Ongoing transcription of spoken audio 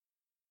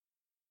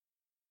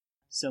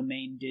So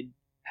Maine did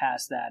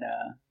pass that,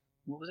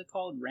 what was it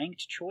called?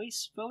 Ranked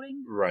choice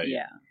voting? Right.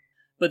 Yeah.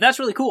 But that's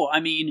really cool. I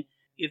mean,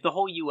 if the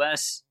whole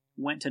U.S.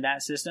 went to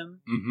that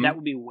system, that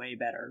would be way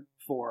better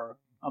for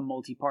a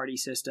multi-party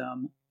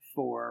system,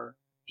 for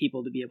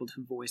people to be able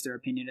to voice their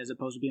opinion as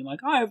opposed to being like,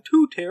 I have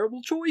two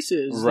terrible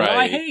choices that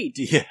I hate.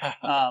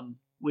 Yeah.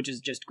 Which is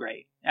just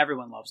great.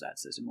 Everyone loves that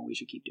system, and we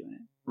should keep doing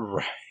it.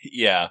 Right.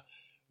 Yeah.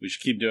 We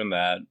should keep doing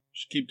that. We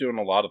should keep doing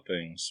a lot of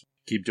things.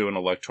 Keep doing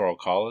electoral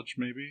college,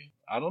 maybe?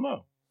 I don't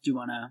know. Do you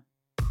want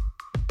to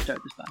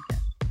start this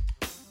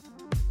podcast?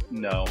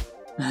 No.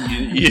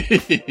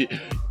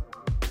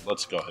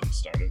 Let's go ahead and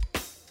start it.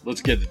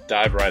 Let's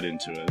dive right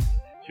into it.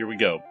 Here we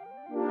go.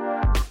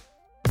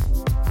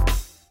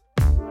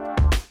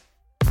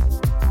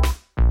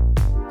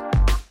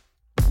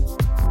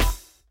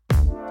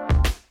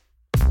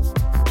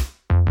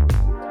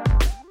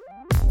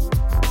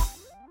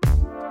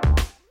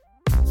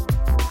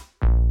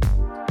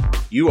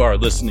 You are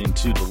listening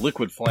to the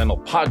Liquid Flannel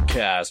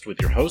Podcast with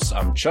your hosts.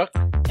 I'm Chuck.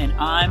 And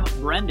I'm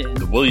Brendan.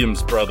 The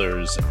Williams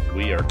brothers.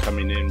 We are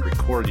coming in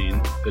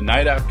recording the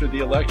night after the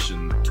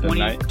election.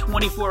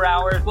 24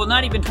 hours. Well,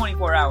 not even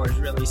 24 hours,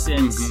 really,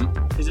 since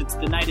because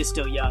the night is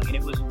still young, and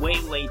it was way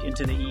late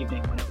into the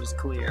evening when it was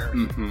clear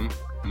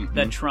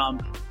that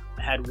Trump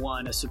had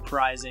won a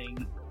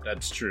surprising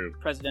That's true.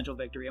 presidential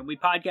victory. And we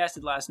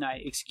podcasted last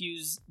night.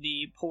 Excuse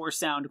the poor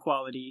sound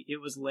quality. It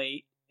was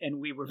late. And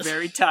we were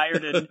very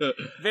tired and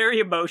very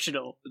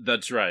emotional.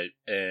 That's right.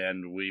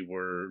 And we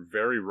were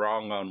very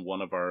wrong on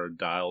one of our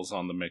dials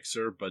on the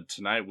mixer. But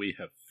tonight we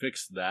have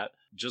fixed that,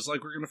 just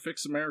like we're going to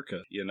fix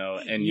America, you know.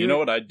 And you know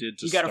what I did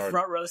to start? You got a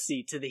front row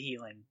seat to the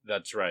healing.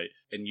 That's right.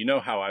 And you know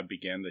how I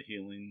began the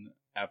healing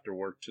after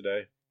work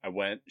today? I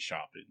went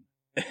shopping.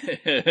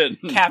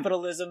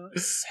 Capitalism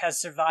has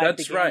survived.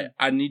 That's right.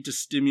 I need to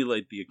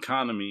stimulate the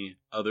economy.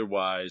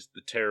 Otherwise,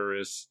 the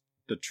terrorists,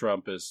 the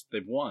Trumpists,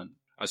 they've won.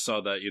 I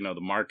saw that, you know,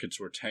 the markets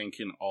were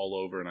tanking all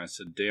over, and I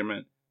said, damn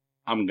it,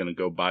 I'm going to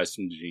go buy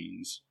some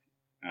jeans.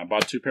 And I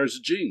bought 2 pairs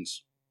of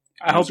jeans.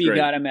 I hope you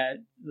got them at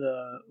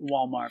the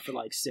Walmart for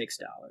like $6.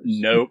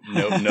 Nope.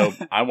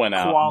 I went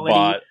out, Quality,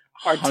 bought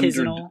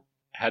artisanal.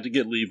 Had to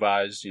get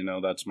Levi's, you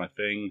know, that's my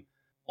thing.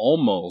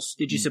 Almost.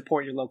 Did you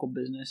support your local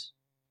business?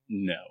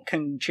 No.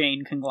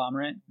 Chain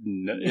conglomerate?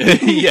 No.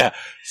 Yeah,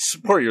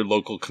 support your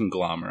local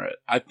conglomerate.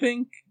 I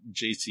think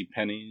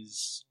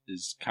JCPenney's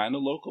is kind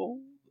of local.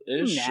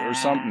 Or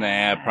something.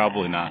 Nah,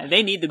 probably not.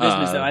 They need the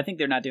business, though. I think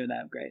they're not doing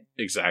that great.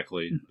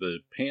 Exactly. The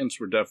pants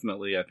were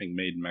definitely, I think,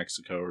 made in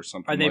Mexico or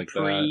something like that.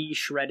 Are they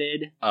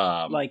pre-shredded,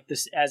 like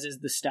this, as is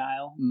the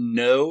style?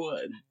 No.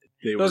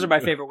 Those are my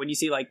favorite. When you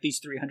see like these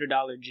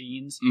 $300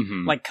 jeans,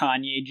 like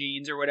Kanye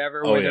jeans or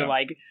whatever, where they're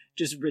like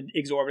just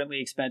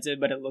exorbitantly expensive,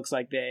 but it looks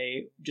like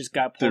they just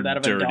got pulled out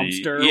of dirty. A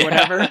dumpster or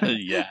whatever.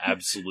 Yeah,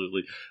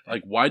 absolutely.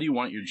 Like, why do you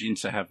want your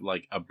jeans to have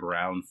like a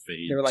brown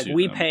fade? They're like,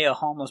 we pay a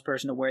homeless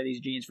person to wear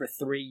these jeans for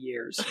 3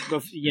 years.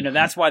 You know,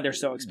 that's why they're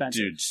so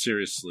expensive. Dude,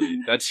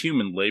 seriously, that's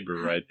human labor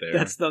right there.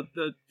 That's the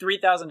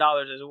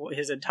 $3,000 is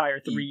his entire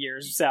 3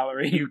 years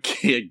salary. You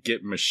can't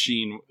get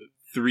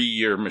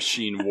 3-year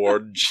machine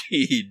worn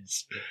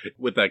jeans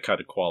with that kind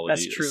of quality.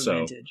 That's true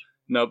vintage.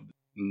 Nope,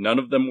 none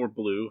of them were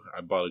blue.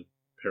 I bought a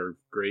pair of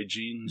gray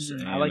jeans.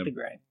 I like the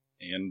gray.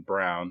 And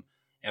brown.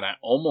 And I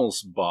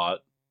almost bought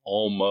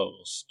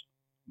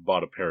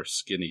a pair of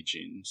skinny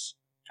jeans.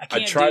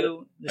 I tried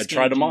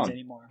them on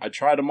anymore. I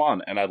tried them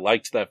on, and I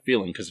liked that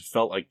feeling because it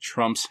felt like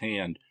Trump's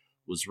hand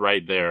was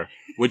right there,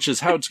 which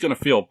is how it's going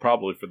to feel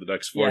probably for the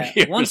next 4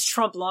 years. Once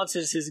Trump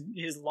launches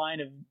his line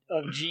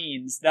of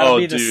jeans, that'll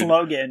be the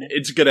slogan.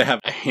 It's going to have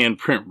a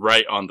handprint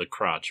right on the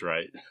crotch,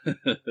 right?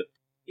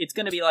 It's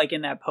going to be like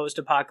in that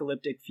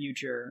post-apocalyptic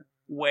future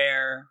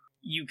where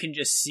you can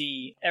just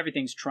see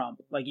everything's Trump.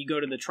 Like you go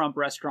to the Trump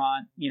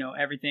restaurant, you know,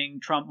 everything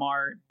Trump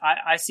Mart.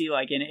 I see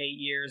like in 8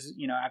 years,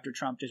 you know, after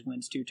Trump just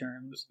wins 2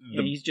 terms,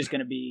 and he's just going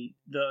to be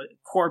the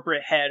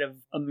corporate head of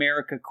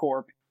America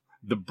Corp.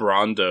 The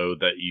Brondo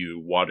that you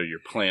water your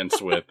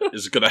plants with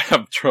is going to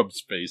have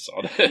Trump's face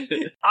on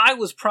it. I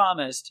was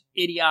promised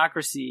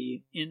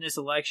idiocracy in this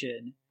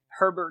election.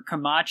 Herbert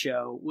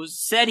Camacho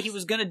said he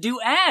was going to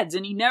do ads,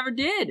 and he never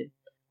did.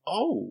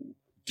 Oh,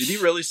 did he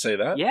really say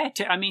that? Yeah,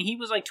 I mean, he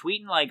was like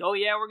tweeting like, oh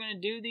yeah, we're going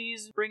to do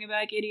these, bringing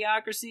back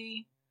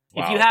Idiocracy.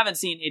 Wow. If you haven't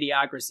seen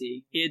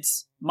Idiocracy,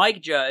 it's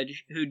Mike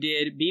Judge, who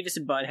did Beavis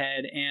and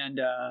Butthead and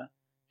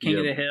King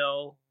of the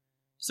Hill,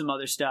 some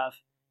other stuff.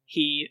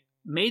 He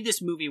made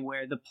this movie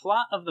where the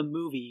plot of the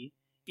movie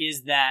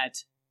is that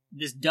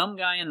this dumb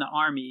guy in the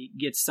army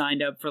gets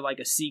signed up for like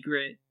a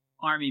secret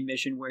army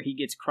mission where he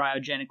gets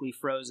cryogenically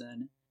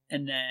frozen,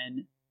 and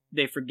then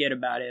they forget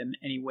about him,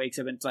 and he wakes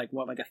up and it's like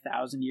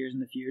 1,000 years in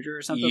the future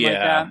or something like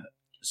that.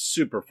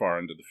 Super far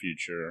into the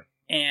future.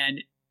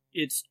 And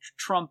it's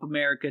Trump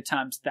America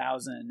times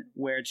 1,000,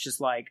 where it's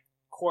just like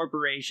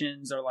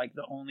corporations are like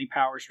the only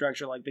power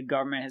structure. Like the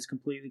government has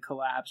completely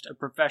collapsed. A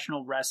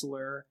professional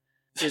wrestler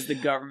is the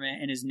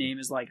government, and his name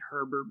is like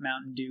Herbert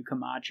Mountain Dew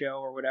Camacho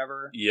or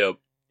whatever. Yep.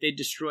 They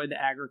destroyed the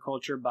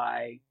agriculture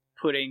by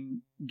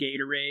putting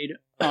Gatorade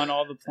on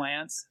all the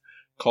plants.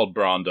 Called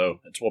Brondo.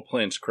 It's what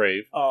plants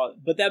crave. Oh,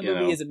 but that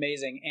movie is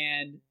amazing,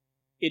 and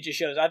it just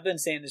shows. I've been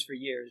saying this for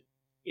years.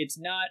 It's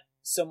not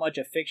so much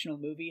a fictional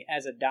movie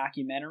as a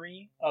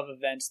documentary of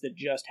events that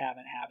just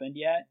haven't happened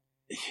yet,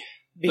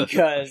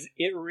 because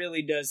it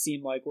really does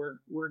seem like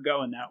we're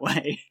going that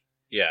way.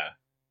 Yeah,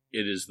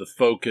 it is the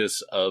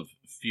focus of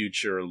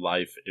future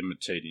life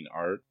imitating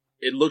art.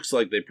 It looks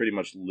like they pretty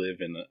much live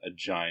in a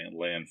giant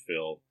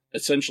landfill.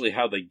 Essentially,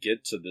 how they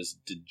get to this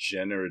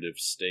degenerative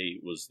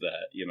state was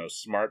that,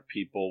 smart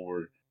people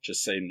were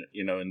just saying,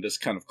 in this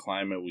kind of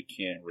climate, we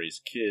can't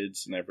raise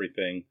kids and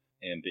everything.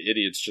 And the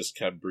idiots just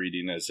kept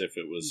breeding as if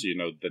it was,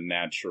 the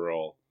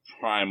natural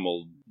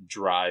primal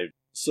drive.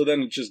 So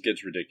then it just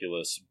gets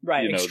ridiculous.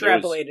 Right,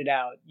 extrapolated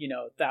out,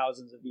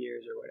 thousands of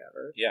years or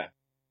whatever. Yeah.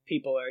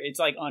 It's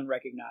like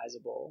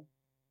unrecognizable.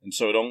 And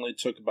so it only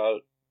took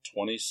about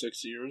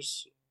 26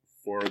 years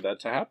for that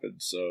to happen,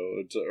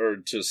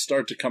 to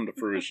start to come to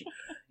fruition.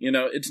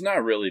 It's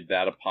not really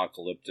that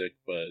apocalyptic,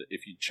 but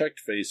if you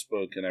checked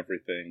Facebook and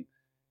everything,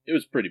 it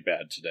was pretty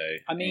bad today.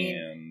 I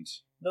mean,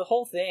 the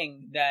whole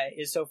thing that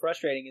is so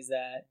frustrating is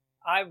that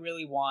I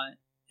really want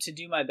to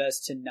do my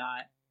best to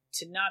not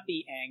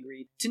be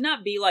angry, to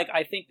not be like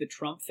I think the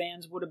Trump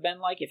fans would have been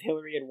like if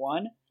Hillary had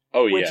won.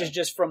 Oh, yeah. Which is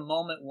just from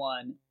moment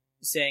one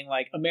saying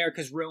like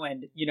America's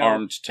ruined,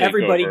 armed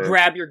everybody takeover.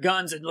 Grab your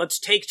guns and let's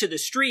take to the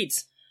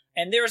streets.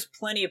 And there's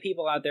plenty of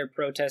people out there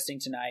protesting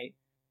tonight.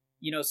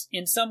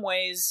 In some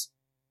ways,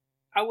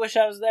 I wish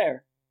I was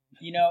there.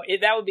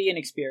 That would be an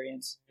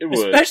experience. It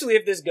would. Especially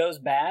if this goes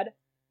bad.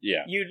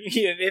 Yeah.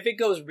 If it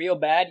goes real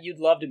bad, you'd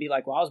love to be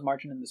like, well, I was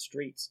marching in the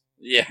streets.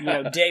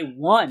 Yeah. Day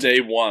one. Day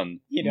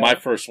one. My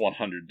first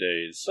 100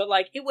 days. But,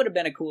 it would have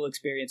been a cool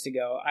experience to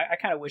go. I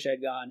kind of wish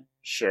I'd gone.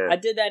 Sure. I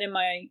did that in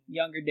my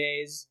younger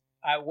days.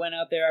 I went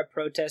out there, I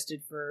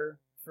protested for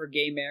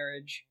gay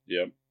marriage.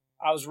 Yep.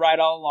 I was right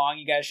all along.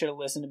 You guys should have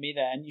listened to me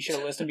then. You should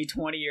have listened to me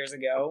 20 years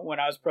ago when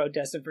I was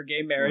protesting for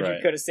gay marriage. Right.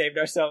 We could have saved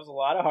ourselves a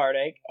lot of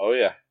heartache. Oh,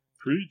 yeah.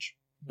 Preach.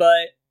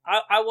 But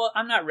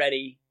I'm not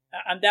ready.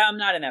 I'm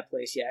not in that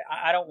place yet.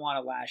 I don't want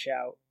to lash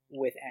out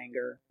with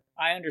anger.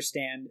 I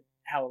understand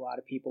how a lot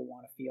of people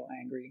want to feel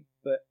angry.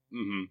 But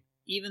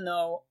even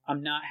though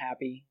I'm not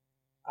happy,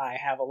 I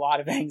have a lot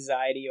of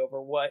anxiety over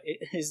what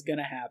is going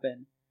to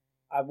happen.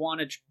 I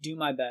want to do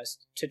my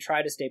best to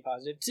try to stay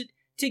positive,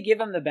 to give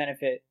them the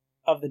benefit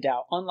of the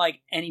doubt,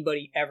 unlike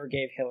anybody ever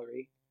gave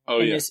Hillary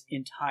in this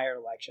entire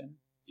election.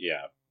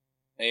 Yeah.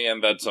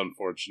 And that's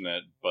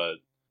unfortunate, but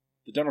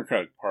the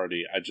Democratic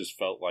Party, I just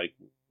felt like,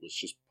 was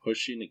just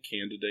pushing a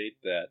candidate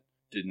that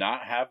did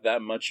not have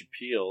that much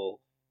appeal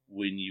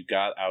when you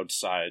got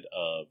outside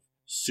of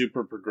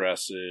super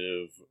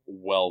progressive,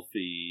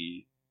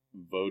 wealthy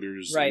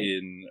voters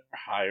in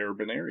high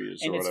urban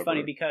areas and or whatever. It's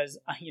funny because,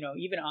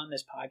 even on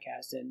this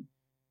podcast, and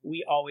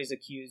we always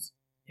accuse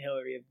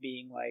Hillary of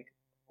being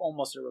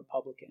almost a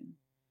Republican,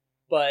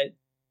 but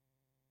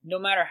no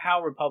matter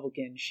how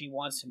Republican she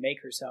wants to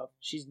make herself,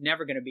 she's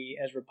never going to be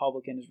as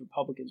Republican as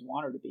Republicans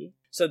want her to be.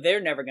 So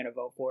they're never going to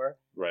vote for her.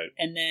 Right.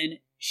 And then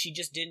she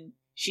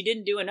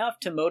didn't do enough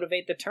to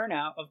motivate the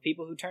turnout of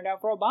people who turned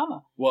out for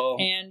Obama. Well,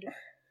 and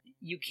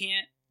you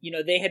can't,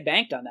 they had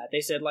banked on that.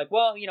 They said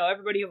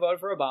everybody who voted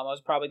for Obama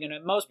is probably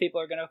most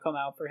people are going to come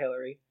out for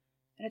Hillary.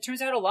 And it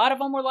turns out a lot of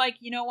them were like,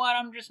 you know what,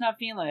 I'm just not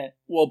feeling it.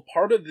 Well,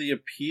 part of the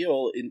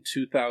appeal in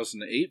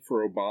 2008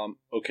 for Obama,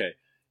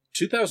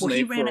 2008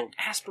 he ran an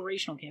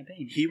aspirational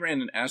campaign. He ran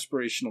an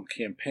aspirational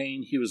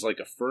campaign. He was like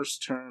a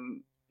first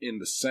term in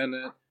the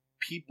Senate.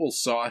 People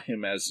saw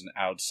him as an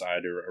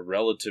outsider, a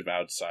relative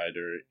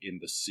outsider in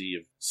the sea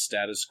of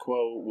status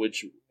quo,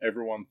 which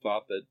everyone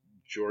thought that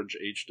George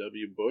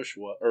W. Bush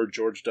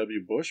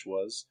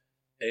was.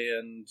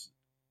 And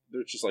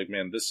they're just like,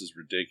 man, this is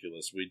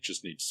ridiculous. We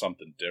just need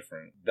something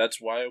different.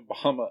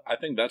 I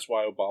think that's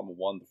why Obama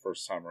won the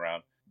first time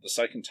around. The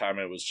second time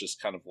it was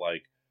just kind of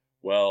like,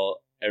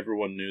 well,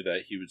 everyone knew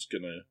that he was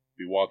going to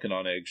be walking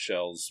on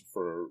eggshells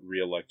for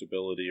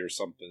re-electability or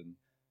something.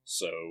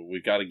 So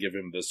we got to give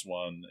him this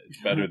one.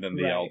 It's better than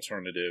the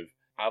alternative.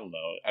 I don't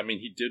know. I mean,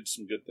 he did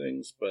some good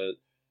things, but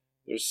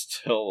there's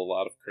still a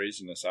lot of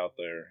craziness out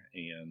there.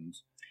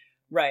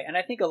 Right. And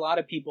I think a lot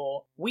of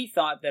people, we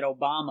thought that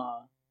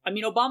Obama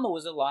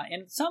was a lot,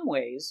 in some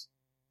ways,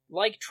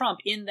 like Trump,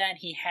 in that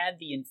he had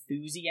the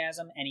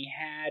enthusiasm and he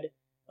had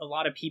a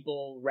lot of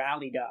people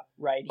rallied up,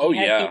 right? He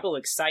had people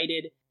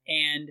excited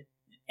and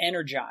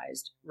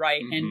energized,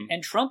 right? Mm-hmm.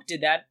 And Trump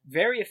did that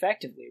very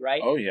effectively,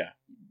 right? Oh, yeah.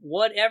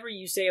 Whatever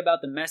you say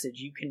about the message,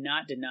 you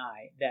cannot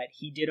deny that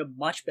he did a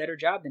much better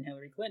job than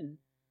Hillary Clinton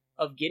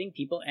of getting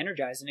people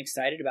energized and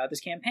excited about this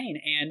campaign.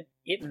 And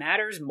it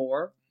matters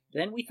more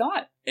than we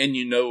thought. And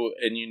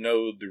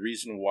the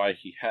reason why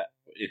he had,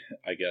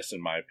 I guess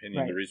in my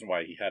opinion, the reason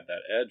why he had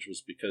that edge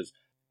was because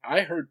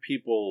I heard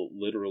people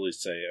literally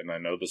say, and I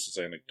know this is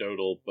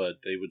anecdotal, but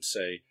they would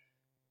say,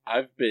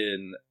 I've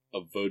been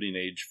of voting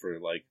age for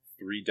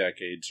 3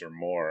 decades or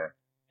more,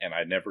 and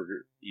I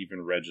never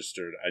even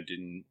registered. I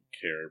didn't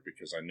care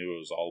because I knew it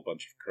was all a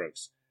bunch of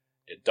crooks.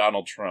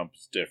 Donald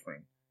Trump's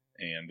different.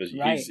 And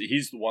Right.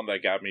 he's the one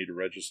that got me to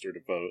register to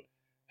vote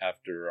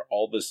after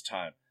all this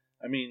time.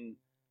 I mean,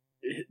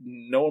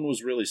 no one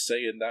was really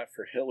saying that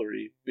for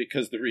Hillary,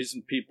 because the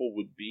reason people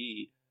would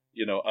be,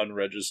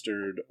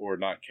 unregistered or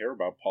not care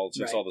about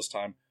politics all this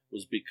time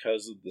was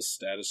because of the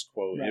status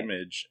quo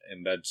image,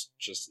 and that's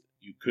just,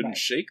 you couldn't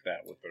shake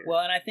that with her. Well,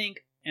 and I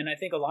think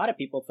a lot of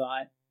people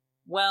thought,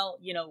 well,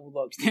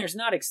 look, there's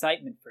not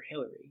excitement for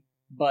Hillary,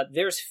 but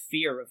there's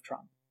fear of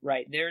Trump,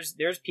 right?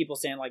 There's people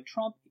saying, like,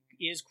 Trump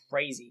is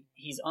crazy.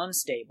 He's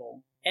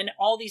unstable. And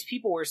all these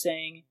people were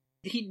saying,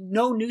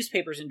 no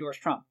newspapers endorse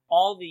Trump.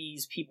 All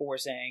these people were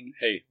saying,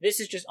 hey, this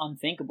is just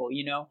unthinkable,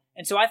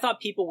 And so I thought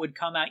people would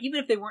come out, even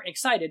if they weren't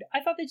excited,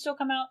 I thought they'd still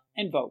come out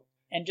and vote.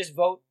 And just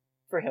vote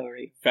for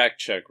Hillary. Fact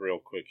check real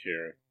quick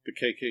here. The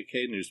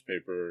KKK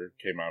newspaper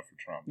came out for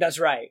Trump. That's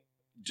right.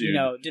 Dude,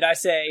 did I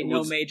say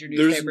no major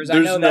newspapers?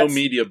 There's no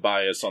media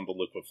bias on the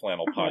Liquid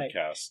Flannel podcast.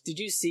 Right. Did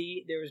you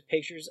see there was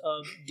pictures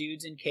of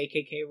dudes in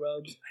KKK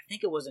robes? I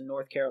think it was in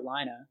North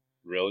Carolina.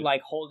 Really?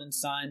 Like holding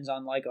signs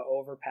on like an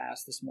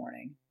overpass this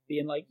morning.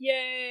 Being like,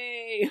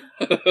 yay!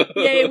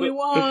 Yay, we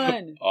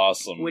won!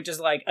 Awesome. Which is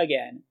like,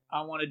 again, I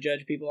don't want to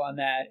judge people on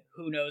that.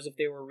 Who knows if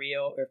they were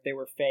real or if they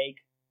were fake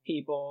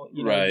people,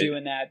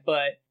 doing that.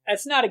 But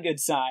that's not a good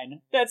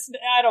sign.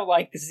 I don't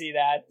like to see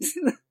that.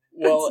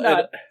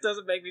 Well,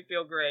 doesn't make me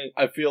feel great.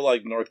 I feel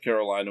like North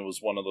Carolina was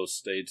one of those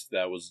states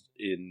that was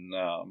in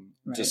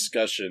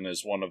discussion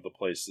as one of the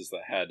places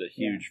that had a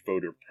huge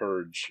voter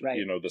purge,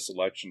 this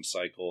election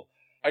cycle.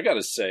 I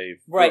gotta say...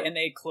 Right, and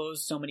they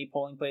closed so many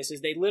polling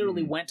places. They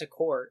literally went to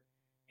court,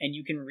 and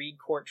you can read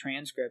court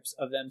transcripts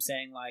of them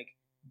saying, like,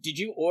 did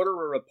you order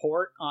a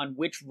report on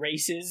which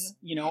races,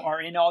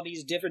 are in all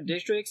these different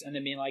districts? And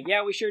then being like,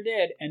 yeah, we sure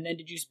did. And then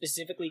did you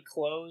specifically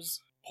close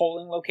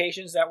polling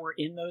locations that were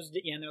in those?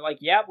 And they're like,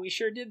 yeah, we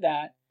sure did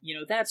that.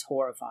 That's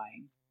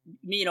horrifying.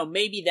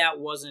 Maybe that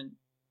wasn't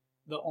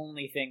the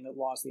only thing that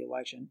lost the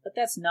election, but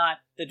that's not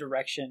the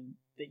direction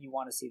that you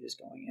want to see this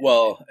going in.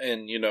 Well,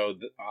 and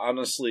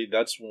honestly,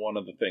 that's one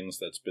of the things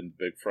that's been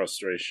big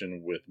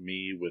frustration with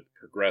me, with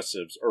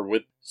progressives, or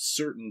with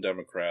certain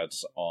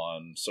Democrats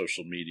on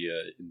social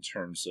media in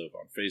terms of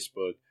on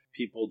Facebook,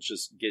 people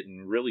just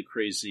getting really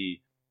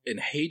crazy and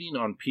hating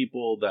on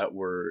people that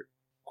were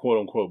quote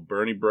unquote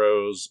Bernie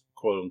bros,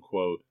 quote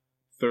unquote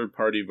third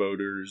party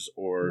voters,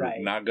 or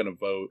not going to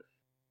vote.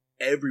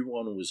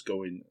 Everyone was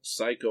going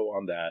psycho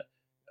on that.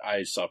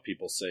 I saw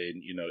people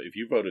saying, if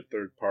you voted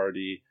third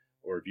party,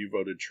 or if you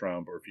voted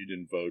Trump, or if you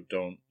didn't vote,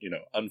 don't,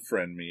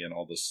 unfriend me and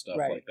all this stuff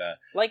like that.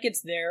 Like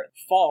it's their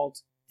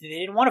fault. They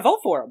didn't want to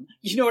vote for him.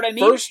 You know what I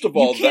mean? First of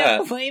all, you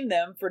can't blame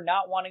them for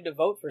not wanting to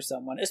vote for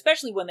someone,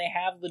 especially when they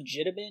have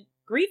legitimate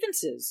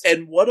grievances.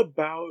 And what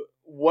about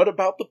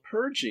the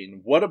purging?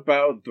 What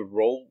about the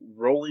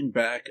rolling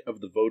back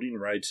of the Voting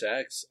Rights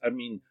Acts? I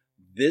mean,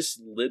 this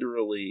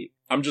literally,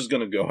 I'm just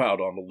going to go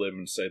out on a limb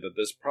and say that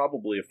this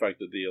probably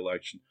affected the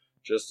election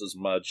just as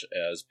much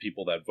as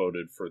people that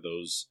voted for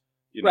those,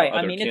 right.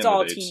 I mean, it's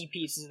all teeny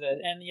pieces of it.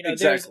 And,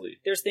 exactly.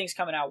 There's things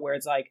coming out where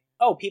it's like,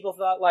 oh, people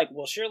thought like,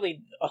 well,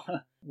 surely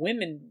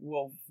women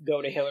will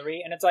go to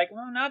Hillary. And it's like,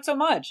 well, not so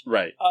much.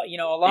 Right.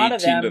 A lot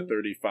of them. 18 to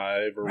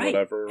 35 or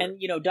whatever. And,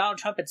 Donald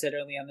Trump had said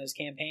early on this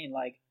campaign,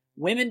 like,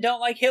 women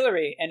don't like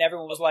Hillary. And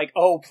everyone was like,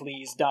 oh,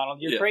 please, Donald,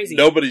 you're crazy.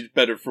 Nobody's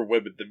better for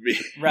women than me.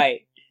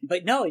 Right.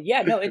 But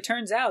it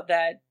turns out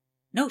that,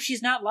 no,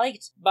 she's not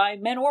liked by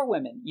men or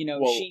women.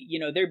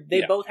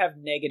 They both have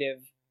negative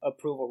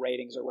approval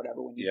ratings or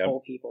whatever when you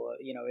poll people,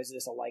 is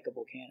this a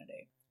likable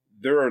candidate?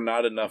 There are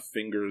not enough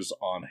fingers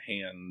on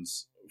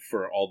hands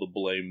for all the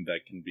blame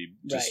that can be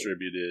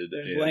distributed.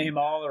 There's blame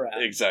all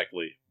around.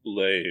 Exactly.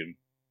 Blame.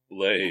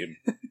 Blame.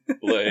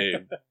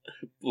 Blame.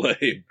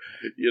 Blame.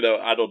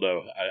 I don't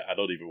know. I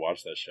don't even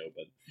watch that show,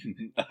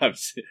 but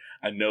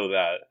I know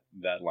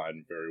that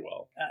line very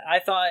well. I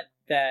thought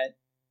that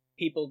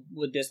people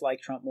would dislike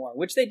Trump more,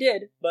 which they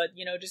did, but,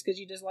 just because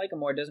you dislike him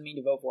more doesn't mean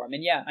you vote for him.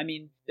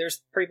 And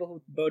there's people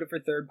who voted for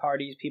third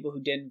parties, people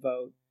who didn't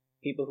vote,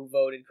 people who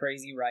voted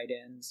crazy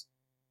write-ins.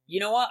 You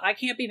know what? I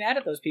can't be mad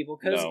at those people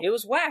because it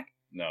was whack.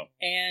 No.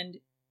 And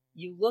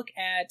you look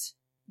at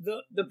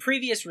the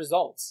previous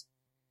results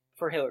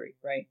for Hillary,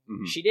 right?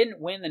 Mm-hmm. She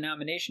didn't win the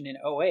nomination in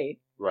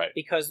 2008. Right.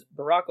 Because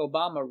Barack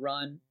Obama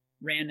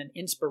ran an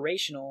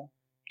inspirational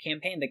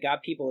campaign that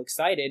got people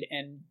excited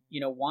and,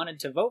 wanted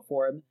to vote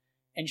for him.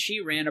 And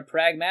she ran a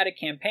pragmatic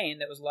campaign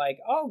that was like,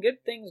 oh,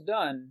 get things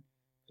done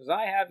because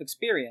I have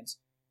experience.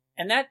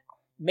 And that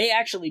may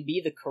actually be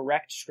the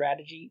correct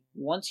strategy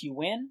once you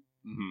win,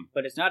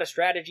 but it's not a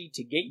strategy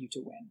to get you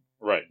to win.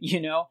 Right.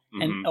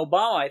 And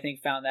Obama, I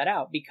think, found that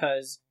out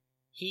because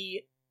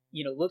he,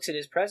 looks at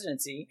his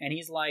presidency and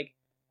he's like,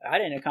 I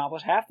didn't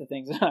accomplish half the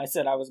things that I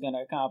said I was going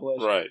to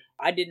accomplish. Right.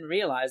 I didn't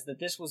realize that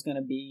this was going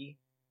to be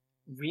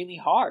really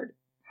hard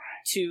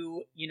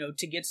to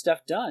get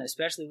stuff done,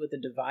 especially with a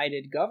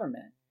divided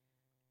government.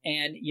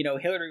 And,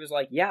 Hillary was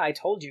like, yeah, I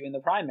told you in the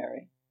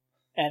primary.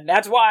 And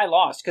that's why I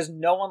lost, because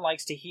no one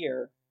likes to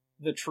hear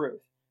the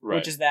truth,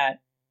 which is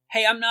that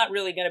hey, I'm not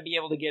really going to be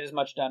able to get as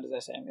much done as I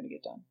say I'm going to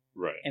get done.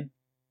 Right. And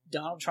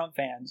Donald Trump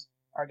fans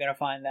are going to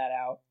find that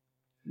out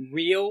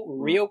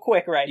real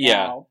quick right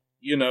now.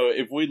 You know,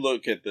 if we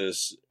look at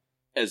this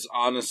as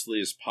honestly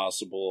as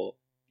possible,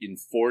 in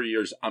 4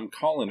 years, I'm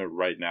calling it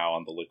right now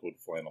on the Liquid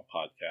Flannel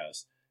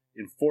podcast,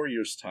 in 4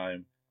 years'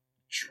 time,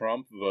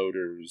 Trump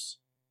voters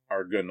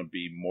are going to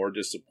be more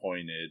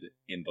disappointed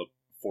in the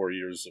 4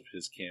 years of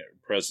his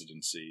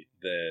presidency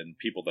than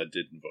people that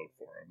didn't vote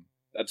for him.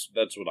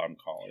 That's what I'm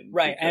calling.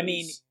 Right. I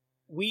mean,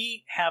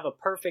 we have a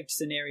perfect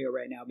scenario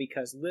right now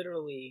because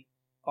literally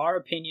our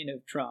opinion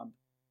of Trump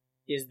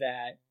is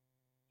that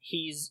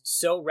he's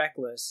so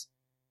reckless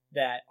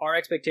that our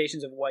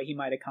expectations of what he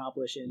might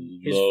accomplish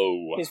in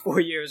his 4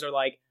 years are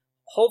like,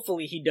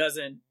 hopefully he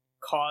doesn't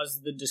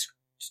cause the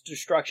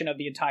destruction of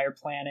the entire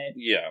planet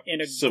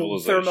in a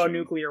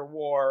thermonuclear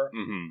war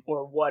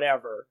or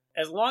whatever.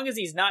 As long as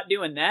he's not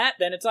doing that,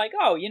 then it's like,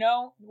 oh, it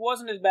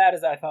wasn't as bad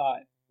as I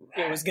thought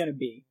it was going to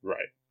be.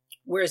 Right.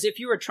 Whereas if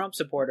you're a Trump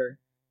supporter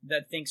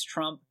that thinks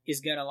Trump is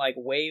going to like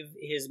wave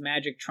his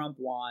magic Trump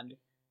wand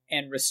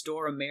and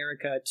restore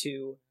America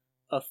to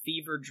a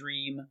fever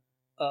dream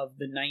of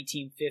the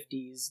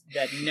 1950s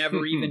that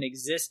never even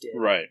existed,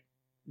 right?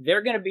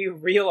 They're going to be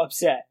real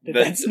upset that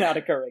that's not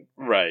occurring.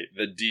 Right.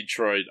 That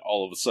Detroit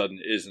all of a sudden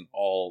isn't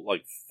all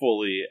like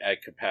fully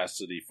at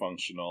capacity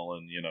functional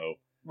and,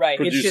 right.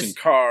 producing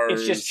cars.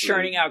 It's just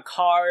churning out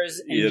cars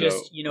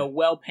and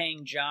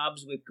well-paying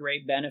jobs with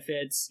great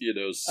benefits.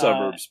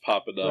 Suburbs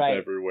popping up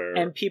everywhere.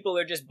 And people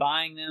are just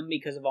buying them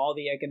because of all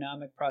the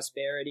economic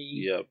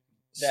prosperity. Yep.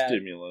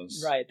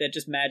 Stimulus. Right. That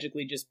just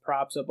magically just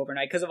props up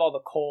overnight because of all the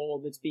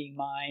coal that's being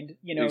mined,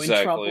 exactly.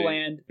 in Trump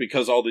land.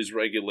 Because all these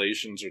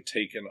regulations are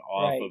taken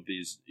off of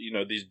these,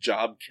 these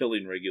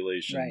job-killing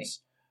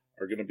regulations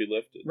are going to be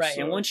lifted. Right.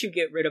 So. And once you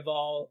get rid of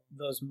all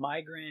those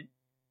migrant,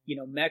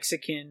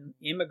 Mexican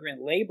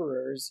immigrant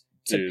laborers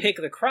to pick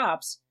the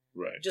crops,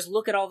 just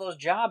look at all those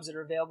jobs that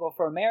are available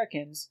for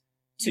Americans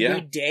to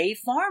be day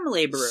farm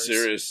laborers.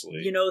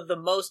 Seriously. The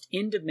most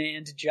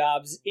in-demand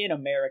jobs in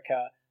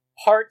America.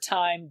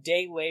 Part-time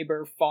day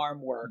labor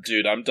farm work.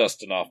 Dude, I'm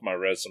dusting off my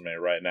resume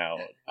right now.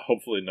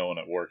 Hopefully no one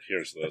at work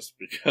hears this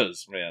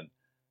because, man,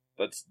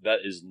 that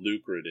is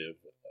lucrative.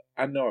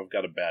 I know I've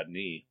got a bad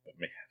knee, but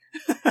man,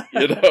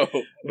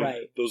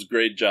 right. Those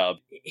great jobs.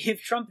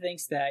 If Trump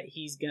thinks that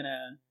he's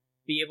gonna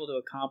be able to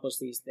accomplish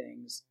these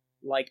things,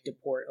 like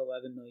deport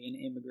 11 million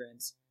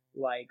immigrants,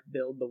 like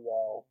build the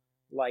wall,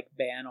 like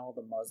ban all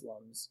the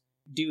Muslims,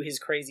 do his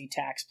crazy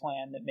tax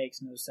plan that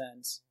makes no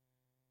sense,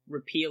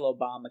 repeal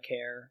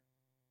Obamacare,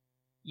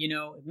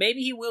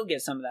 maybe he will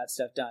get some of that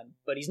stuff done,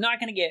 but he's not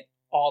going to get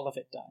all of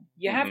it done.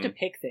 You have to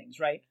pick things,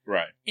 right?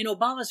 Right. In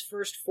Obama's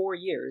first 4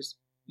 years,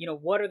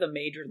 what are the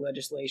major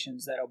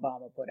legislations that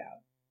Obama put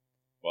out?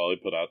 Well, he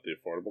put out the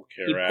Affordable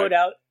Care Act. He put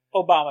out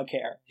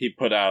Obamacare. He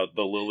put out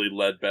the Lilly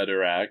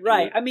Ledbetter Act.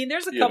 Right.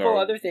 There's a couple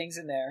other things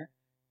in there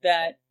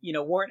that,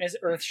 weren't as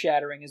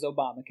earth-shattering as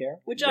Obamacare,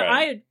 which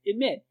I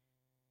admit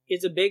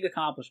is a big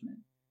accomplishment.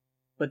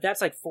 But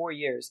that's like 4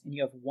 years, and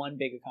you have one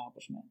big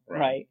accomplishment,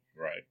 right?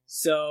 Right.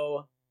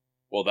 So,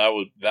 well,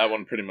 that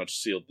one pretty much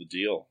sealed the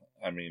deal.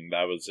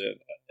 That was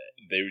it.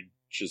 They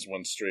just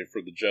went straight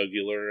for the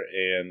jugular,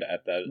 and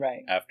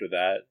after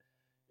that,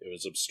 it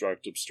was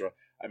obstruct.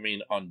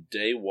 On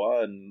day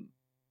one,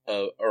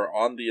 or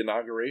on the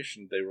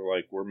inauguration, they were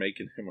like, "We're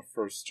making him a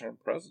first-term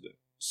president."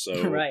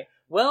 So, right.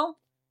 Well,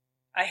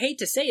 I hate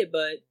to say it,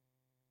 but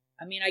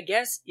I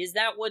guess is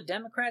that what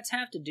Democrats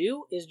have to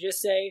do? Is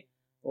just say,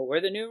 well,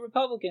 we're the new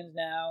Republicans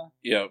now.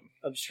 Yep.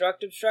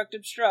 Obstruct.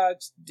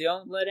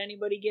 Don't let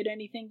anybody get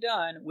anything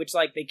done. Which,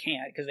 they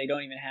can't because they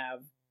don't even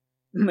have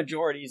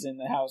majorities in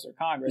the House or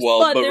Congress.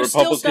 Well, but there's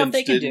still stuff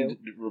they can do.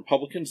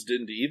 Republicans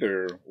didn't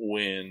either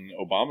when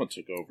Obama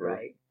took over.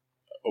 Right.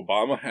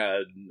 Obama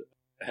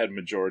had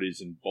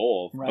majorities in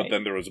both, right. But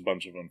then there was a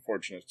bunch of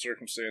unfortunate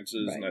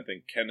circumstances, and I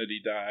think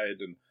Kennedy died,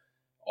 and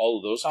all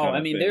of those kind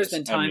of things. There's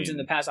been times in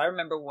the past. I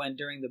remember when,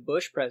 during the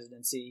Bush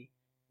presidency,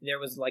 there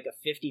was like a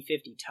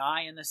 50-50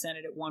 tie in the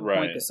Senate at one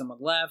point because someone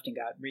left and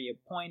got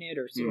reappointed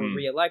or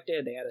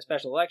reelected. They had a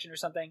special election or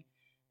something.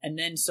 And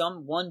then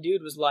one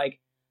dude was like,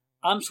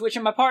 I'm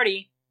switching my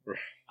party.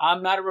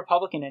 I'm not a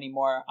Republican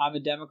anymore. I'm a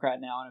Democrat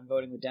now, and I'm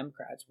voting with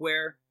Democrats.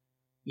 Where,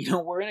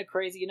 we're in a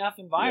crazy enough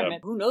environment.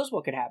 Yep. Who knows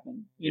what could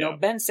happen?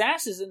 Ben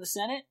Sass is in the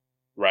Senate.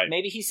 Right.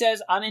 Maybe he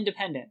says, I'm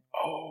independent.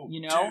 Oh,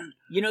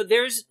 dude.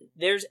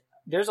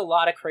 There's a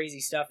lot of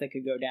crazy stuff that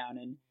could go down,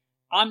 and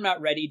I'm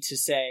not ready to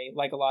say,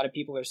 like a lot of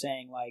people are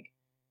saying,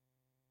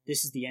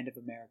 this is the end of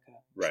America.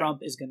 Right.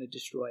 Trump is going to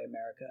destroy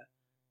America.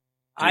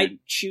 Dude. I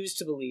choose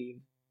to believe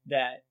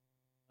that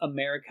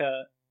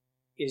America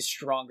is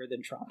stronger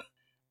than Trump.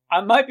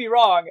 I might be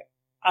wrong.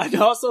 I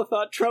also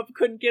thought Trump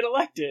couldn't get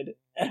elected,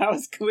 and I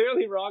was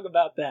clearly wrong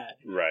about that.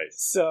 Right.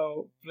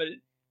 So, but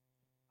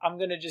I'm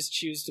going to just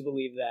choose to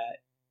believe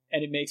that,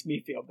 and it makes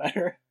me feel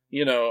better.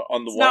 It's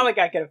not like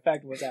I can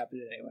affect what's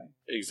happening anyway.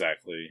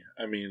 Exactly.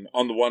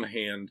 On the one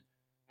hand,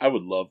 I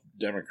would love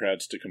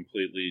Democrats to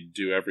completely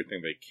do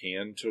everything they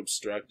can to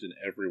obstruct in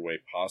every way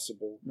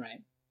possible.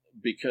 Right.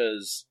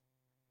 because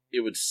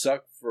it would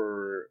suck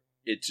for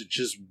it to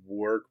just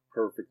work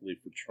perfectly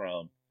for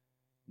Trump,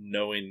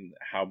 knowing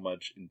how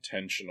much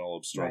intentional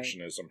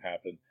obstructionism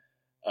happened.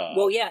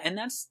 Well, yeah, and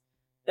that's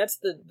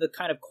the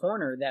kind of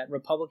corner that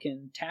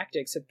Republican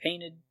tactics have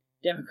painted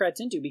Democrats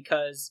into,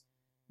 because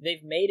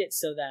they've made it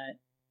so that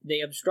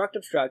they obstruct,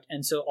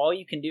 and so all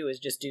you can do is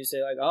just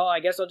say, like, oh, I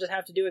guess I'll just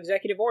have to do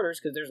executive orders,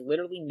 because there's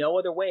literally no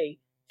other way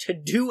to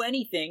do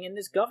anything in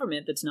this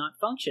government that's not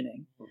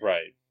functioning.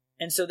 Right.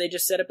 And so they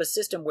just set up a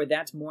system where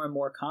that's more and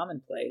more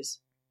commonplace,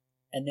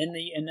 and then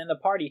the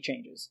party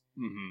changes.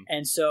 Mm-hmm.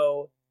 And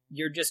so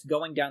you're just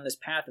going down this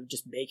path of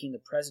just making the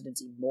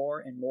presidency more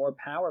and more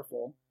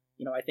powerful.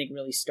 I think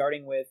really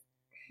starting with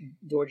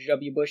George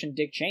W. Bush and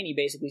Dick Cheney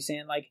basically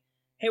saying, like,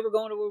 hey, we're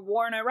going to a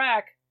war in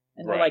Iraq.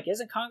 And they're like,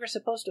 isn't Congress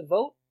supposed to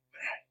vote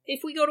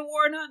if we go to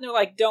war or not? And they're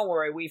like, don't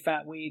worry, we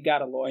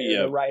got a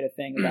lawyer to write a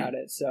thing about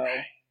it. So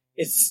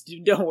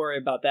don't worry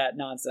about that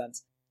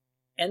nonsense.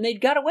 And they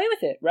got away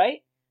with it, right?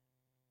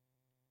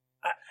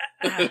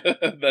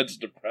 That's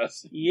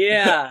depressing.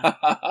 Yeah.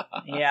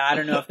 Yeah, I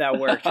don't know if that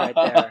worked right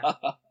there.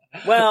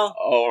 Well,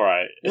 all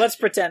right. Let's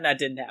pretend that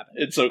didn't happen.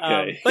 It's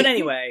okay. But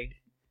anyway,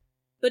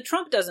 but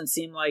Trump doesn't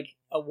seem like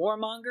a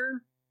warmonger.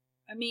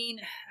 I mean,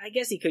 I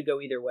guess he could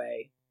go either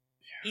way.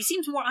 He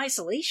seems more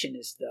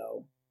isolationist,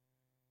 though.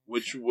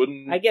 Which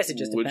wouldn't... I guess it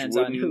just depends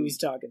on who he's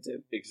talking to.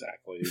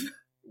 Exactly.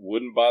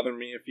 Wouldn't bother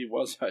me if he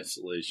was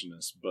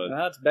isolationist, but...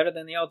 Well, it's better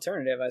than the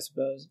alternative, I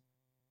suppose.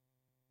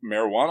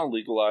 Marijuana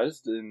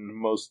legalized in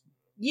most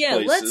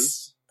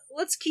places.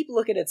 Let's keep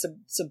looking at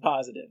some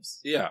positives.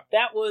 Yeah.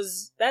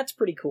 That's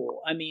pretty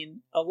cool. I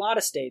mean, a lot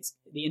of states,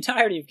 the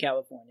entirety of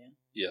California.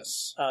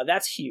 Yes.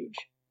 That's huge.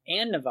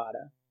 And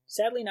Nevada.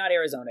 Sadly, not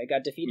Arizona. It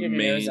got defeated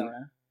in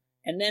Arizona.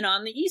 And then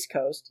on the East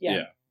Coast,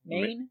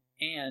 Maine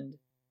and...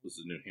 Was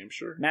it New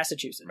Hampshire?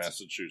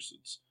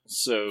 Massachusetts.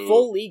 So...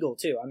 Full legal,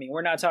 too. I mean,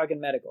 we're not talking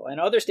medical. And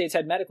other states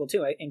had medical,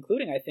 too,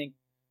 including, I think,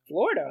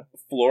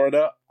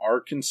 Florida,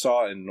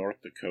 Arkansas, and North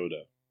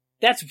Dakota.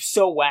 That's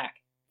so whack.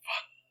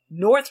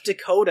 North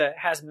Dakota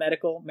has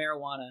medical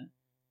marijuana,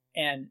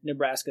 and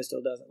Nebraska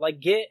still doesn't. Like,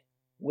 get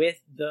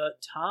with the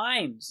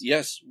times.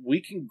 Yes,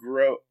 we can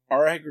grow.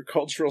 Our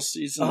agricultural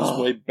season is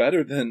way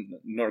better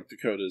than North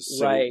Dakota's.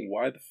 So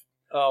why the...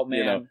 Oh,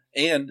 man.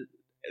 And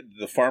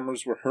the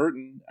farmers were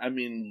hurting. I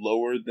mean,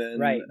 lower than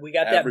we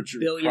got that $1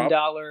 billion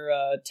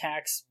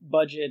tax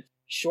budget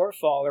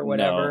shortfall or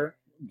whatever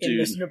in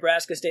this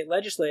Nebraska state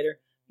legislature.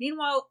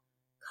 Meanwhile,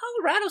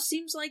 Colorado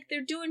seems like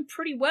they're doing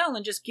pretty well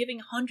and just giving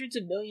hundreds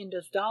of millions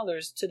of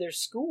dollars to their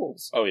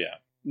schools. Oh, yeah.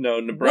 No,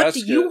 Nebraska...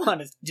 What do you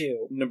want to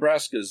do?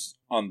 Nebraska's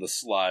on the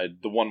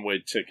slide, the one-way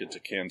ticket to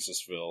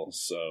Kansasville,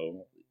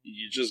 so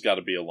you just got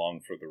to be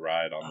along for the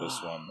ride on this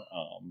one.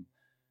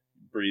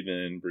 Breathe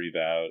in, breathe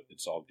out,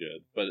 it's all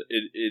good. But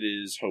it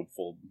is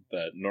hopeful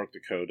that North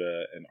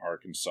Dakota and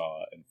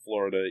Arkansas and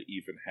Florida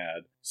even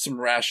had some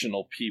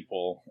rational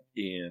people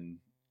in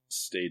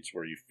states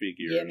where you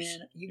figure... Yeah, man,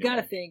 you got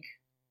to think...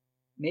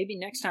 Maybe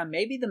next time,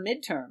 maybe the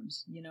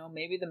midterms.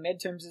 Maybe the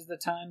midterms is the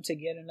time to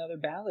get another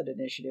ballot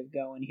initiative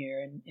going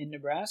here in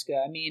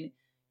Nebraska. I mean,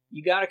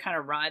 you got to kind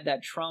of ride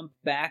that Trump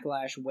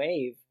backlash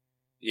wave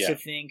to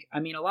think.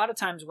 I mean, a lot of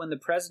times when the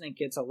president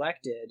gets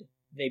elected,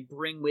 they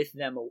bring with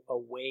them a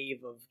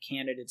wave of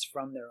candidates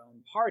from their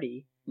own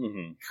party.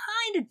 Mm-hmm.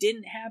 Kind of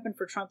didn't happen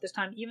for Trump this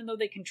time, even though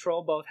they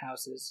control both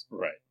houses.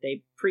 Right.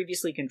 They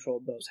previously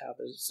controlled both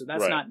houses, so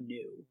that's not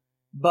new.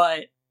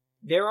 But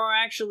there are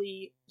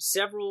actually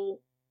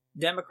several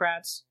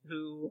Democrats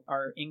who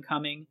are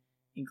incoming,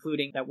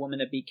 including that woman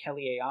that beat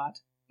Kelly Ayotte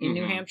in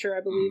New Hampshire,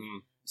 I believe. Mm-hmm.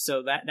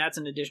 So that's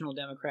an additional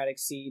Democratic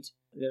seat.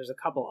 There's a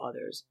couple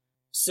others.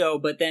 So,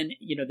 but then,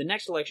 the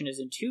next election is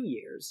in 2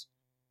 years.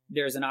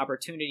 There's an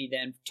opportunity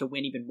then to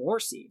win even more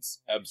seats.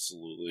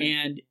 Absolutely.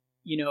 And,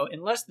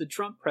 unless the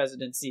Trump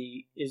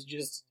presidency is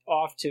just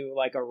off to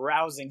like a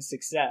rousing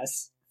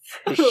success,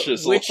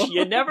 which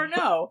you never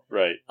know.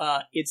 Right.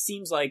 It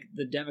seems like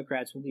the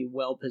Democrats will be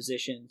well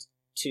positioned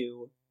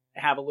to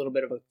have a little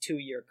bit of a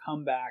 2-year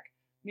comeback,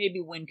 maybe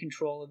win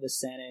control of the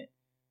Senate,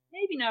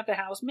 maybe not the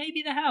House,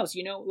 maybe the House.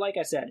 Like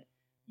I said,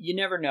 you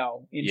never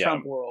know in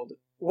Trump world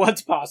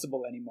what's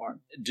possible anymore.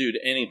 Dude,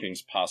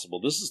 anything's possible.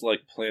 This is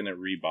like Planet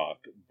Reebok,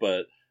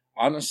 but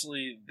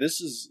honestly,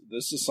 this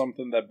is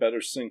something that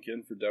better sink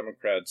in for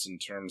Democrats in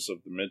terms of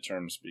the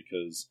midterms,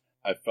 because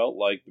I felt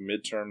like the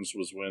midterms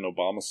was when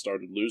Obama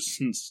started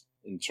losing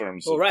in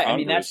terms of Congress. I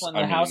mean, that's when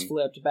the House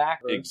flipped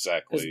back.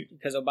 Exactly.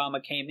 Because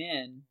Obama came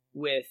in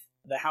with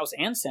the House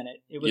and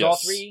Senate. It was all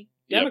three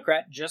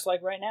Democrat, just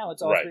like right now.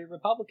 It's all three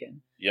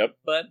Republican. Yep.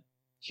 But,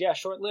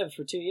 short-lived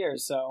for 2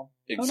 years, so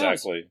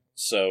exactly.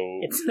 So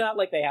it's not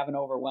like they have an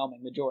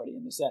overwhelming majority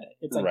in the Senate.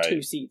 It's like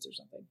 2 seats or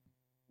something.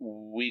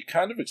 We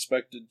kind of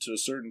expected, to a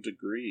certain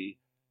degree,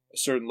 a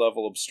certain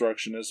level of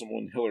obstructionism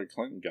when Hillary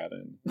Clinton got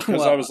in.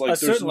 Because I was like,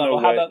 there's no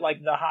way. How about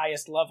like the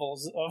highest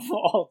levels of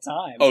all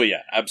time? Oh,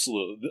 yeah,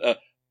 absolutely.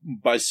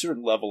 By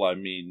certain level, I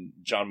mean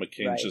John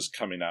McCain just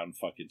coming out and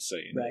fucking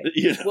saying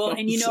it. Well,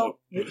 and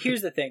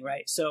here's the thing,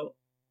 right? So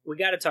we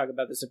got to talk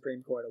about the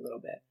Supreme Court a little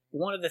bit.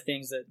 One of the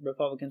things that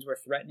Republicans were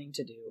threatening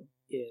to do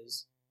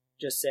is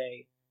just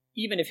say,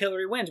 even if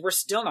Hillary wins, we're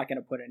still not going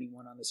to put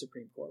anyone on the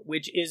Supreme Court,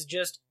 which is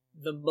just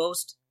the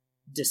most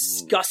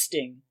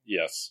disgusting.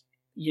 Yes.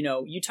 You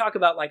know, you talk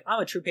about like,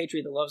 I'm a true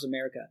patriot that loves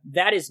America.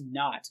 That is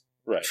not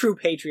true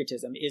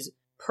patriotism. Is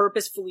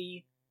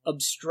purposefully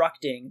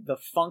obstructing the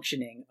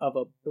functioning of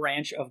a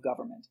branch of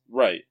government.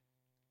 Right.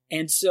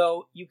 And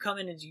so you come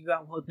in and you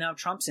go, well, now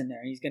Trump's in there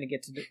and he's going to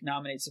get to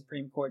nominate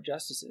Supreme Court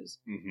justices.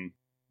 Mm-hmm.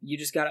 You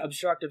just got to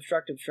obstruct.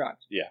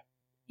 Yeah.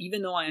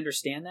 Even though I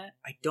understand that,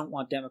 I don't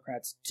want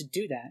Democrats to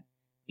do that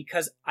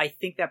because I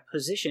think that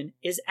position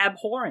is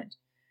abhorrent.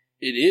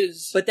 It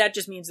is. But that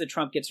just means that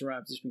Trump gets to run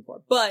up the Supreme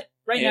Court. But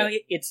now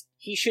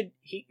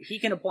he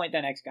can appoint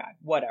the next guy.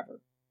 Whatever.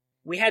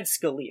 We had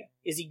Scalia.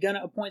 Is he going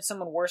to appoint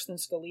someone worse than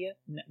Scalia?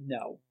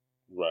 No.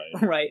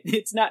 Right. Right.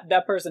 It's not,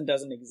 that person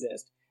doesn't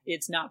exist.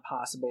 It's not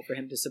possible for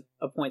him to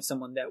appoint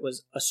someone that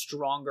was a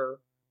stronger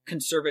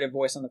conservative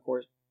voice on the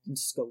court than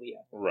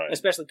Scalia. Right.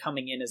 Especially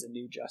coming in as a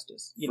new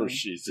justice.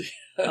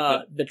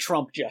 The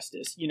Trump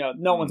justice. You know,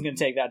 no one's going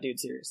to take that dude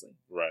seriously.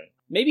 Right.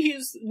 Maybe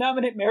he's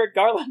nominate Merrick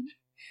Garland.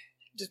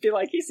 Just be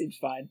like, he seems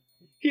fine.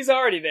 He's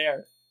already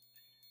there.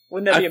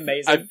 Wouldn't that be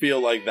amazing? I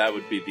feel like that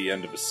would be the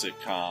end of a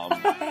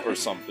sitcom or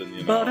something,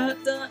 you know.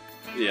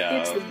 Yeah.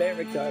 It's the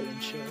Merrick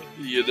Garland show.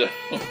 You know.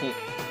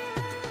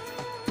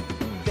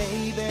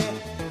 Baby,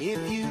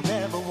 if you've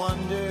ever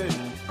wondered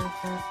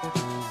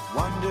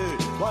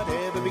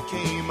whatever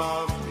became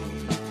of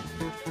me,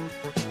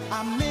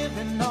 I'm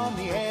living on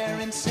the air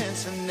in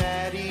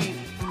Cincinnati,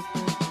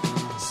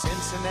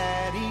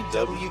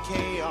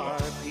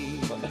 WKRP.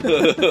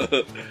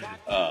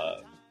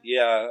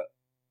 Yeah,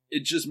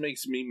 it just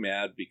makes me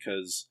mad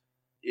because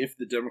if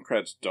the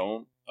Democrats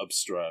don't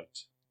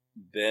obstruct,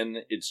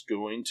 then it's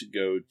going to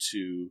go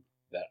to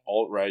that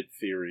alt-right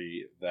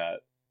theory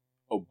that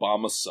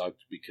Obama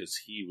sucked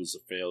because he was a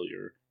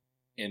failure,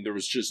 and there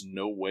was just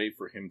no way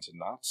for him to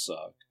not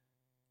suck.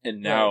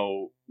 And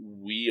now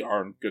we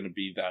aren't going to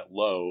be that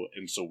low,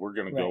 and so we're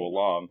going to go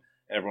along.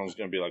 Everyone's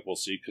going to be like, well,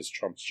 see, because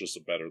Trump's just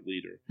a better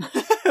leader.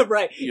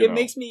 Right. It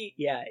makes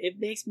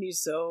me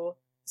so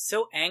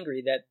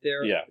angry that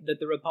that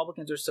the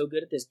Republicans are so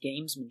good at this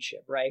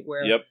gamesmanship, right?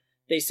 Where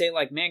they say,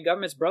 like, man,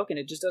 government's broken.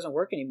 It just doesn't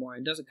work anymore.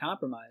 It doesn't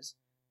compromise.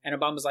 And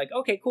Obama's like,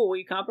 okay, cool. Will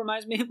you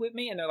compromise with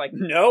me? And they're like,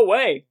 no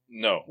way.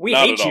 No, we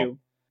hate you.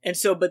 And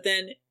so, but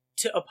then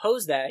to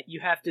oppose that,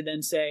 you have to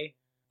then say,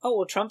 oh,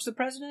 well, Trump's the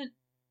president?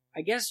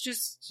 I guess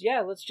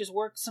let's just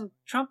work some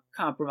Trump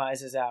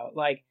compromises out.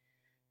 Like,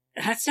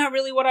 that's not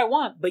really what I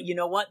want. But you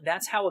know what?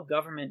 That's how a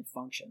government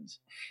functions.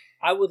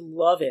 I would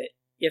love it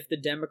if the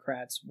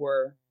Democrats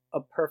were a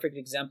perfect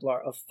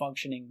exemplar of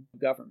functioning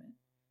government.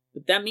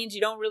 But that means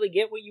you don't really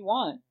get what you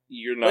want.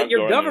 But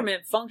your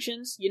government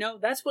functions, you know,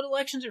 that's what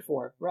elections are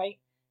for, right?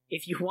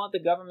 If you want the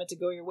government to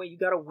go your way, you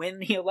got to win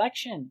the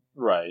election.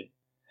 Right.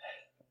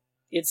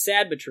 It's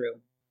sad but true.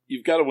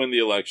 You've got to win the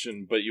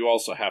election, but you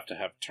also have to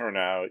have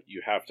turnout.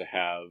 You have to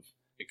have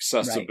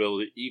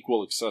accessibility,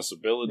 equal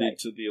accessibility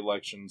to the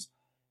elections.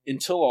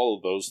 Until all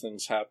of those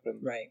things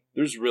happen,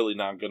 there's really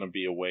not going to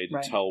be a way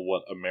to tell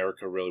what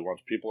America really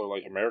wants. People are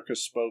like,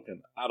 America's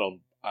spoken. I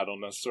don't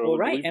necessarily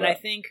believe that. And I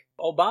think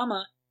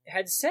Obama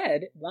had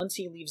said once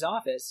he leaves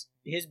office,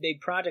 his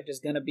big project is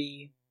going to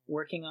be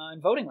working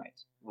on voting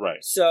rights.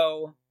 Right.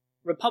 So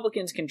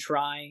Republicans can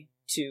try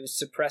to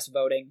suppress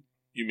voting.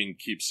 You mean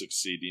keep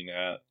succeeding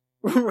at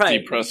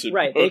depressing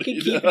voting? They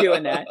can keep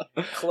doing that.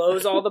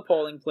 Close all the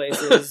polling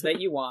places that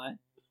you want.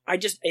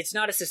 It's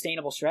not a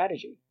sustainable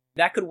strategy.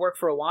 That could work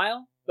for a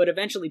while, but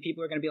eventually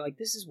people are going to be like,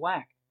 this is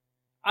whack.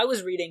 I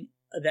was reading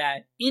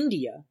that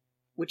India,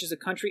 which is a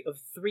country of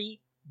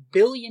 3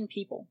 billion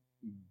people.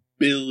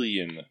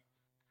 Billion.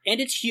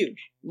 And it's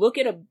huge. Look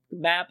at a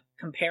map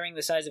comparing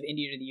the size of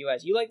India to the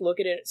U.S. You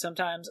look at it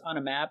sometimes on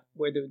a map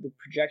where the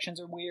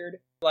projections are weird.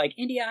 Like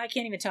India, I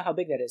can't even tell how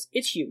big that is.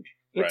 It's huge.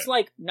 It's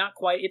like not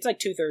quite, it's like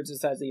 2/3 the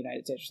size of the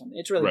United States or something.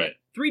 It's really big.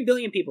 3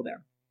 billion people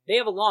there. They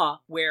have a law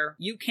where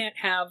you can't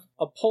have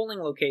a polling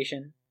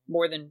location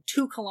more than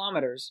 2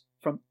 kilometers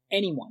from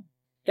anyone.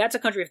 That's a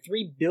country of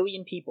 3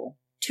 billion people,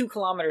 2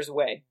 kilometers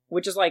away,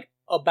 which is like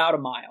about a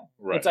mile.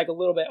 Right. It's like a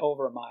little bit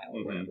over a mile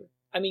or whatever.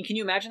 I mean, can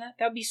you imagine that?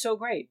 That would be so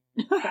great.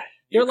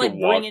 They're like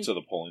walk to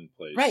the polling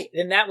place. Right.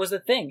 And that was the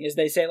thing, is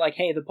they say like,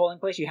 hey, the polling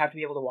place, you have to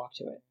be able to walk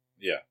to it.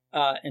 Yeah.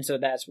 And so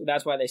that's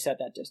why they set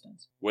that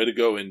distance. Way to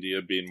go,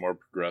 India, being more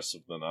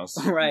progressive than us.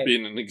 Right.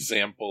 Being an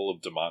example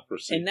of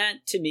democracy. And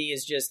that, to me,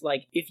 is just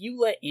like, if you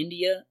let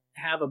India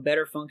have a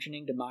better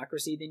functioning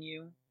democracy than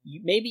you,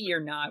 maybe you're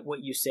not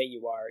what you say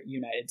you are,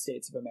 United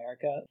States of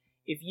America.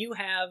 If you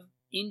have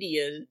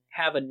India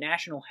have a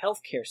national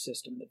healthcare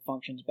system that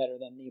functions better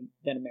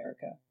than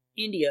America.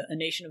 India, a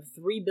nation of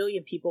 3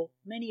 billion people,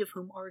 many of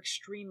whom are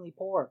extremely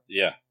poor.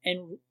 Yeah.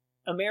 And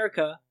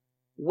America,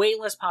 way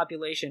less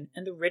population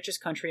and the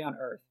richest country on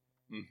earth.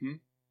 Mm-hmm.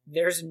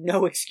 There's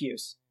no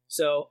excuse.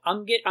 So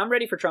I'm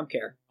ready for Trump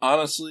care.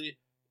 Honestly,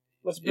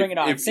 let's bring it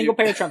on. Single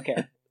payer Trump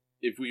care.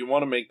 If we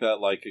want to make that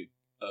like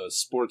a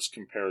sports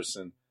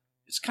comparison,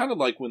 It's kind of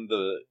like when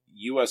the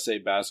USA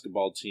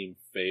basketball team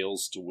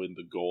fails to win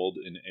the gold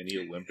in any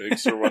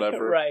Olympics or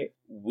whatever. Right.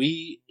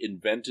 We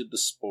invented the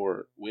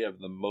sport. We have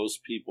the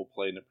most people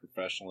playing it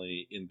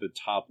professionally in the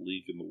top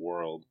league in the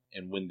world.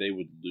 And when they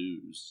would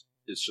lose,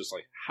 it's just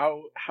like,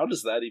 how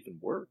does that even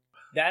work?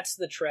 That's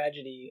the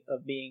tragedy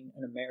of being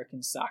an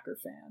American soccer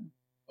fan.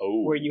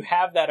 Oh. Where you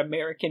have that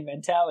American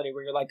mentality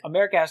where you're like,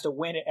 America has to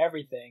win at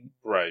everything.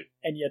 Right.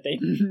 And yet they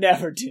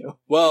never do.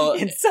 Well,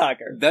 in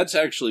soccer. That's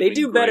actually They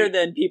do better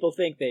than people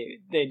think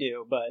they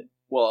do, but...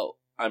 Well,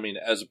 I mean,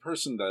 as a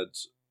person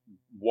that's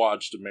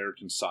watched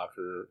American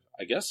soccer,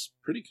 I guess,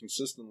 pretty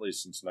consistently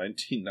since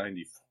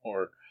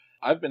 1994,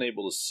 I've been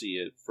able to see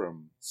it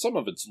from some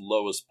of its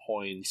lowest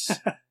points,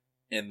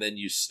 and then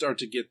you start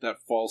to get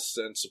that false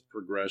sense of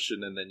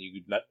progression, and then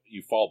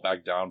you fall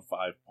back down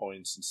 5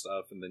 points and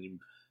stuff, and then you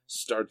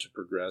start to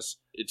progress.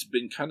 It's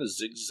been kind of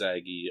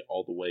zigzaggy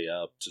all the way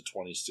up to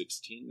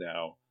 2016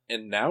 now,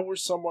 and now we're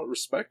somewhat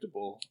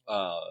respectable.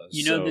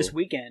 This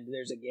weekend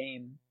there's a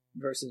game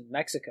versus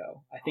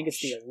Mexico. I think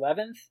it's the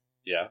 11th.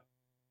 Yeah.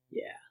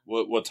 Yeah.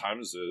 What time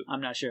is it?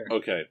 I'm not sure.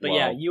 Okay, but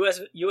yeah,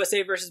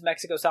 USA versus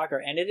Mexico soccer,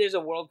 and it is a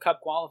World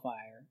Cup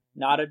qualifier,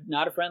 not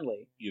a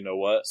friendly. You know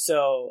what?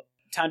 So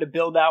time to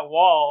build that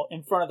wall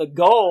in front of the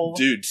goal.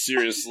 Dude,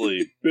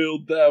 seriously,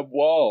 build that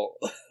wall.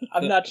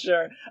 I'm not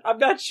sure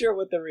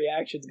what the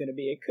reaction's going to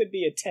be. It could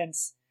be a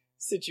tense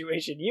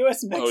situation.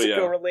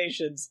 U.S.-Mexico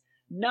relations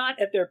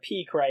not at their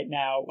peak right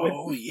now.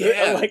 Oh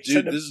yeah,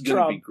 dude, this is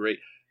going to be great.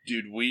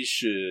 Dude, we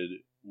should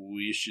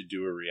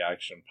do a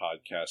reaction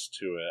podcast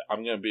to it.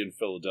 I'm going to be in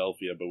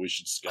Philadelphia, but we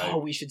should Skype. Oh,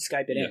 we should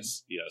Skype it in.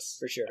 Yes.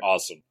 For sure.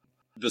 Awesome.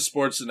 The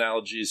sports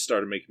analogies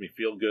started making me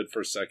feel good for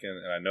a second,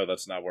 and I know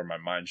that's not where my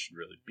mind should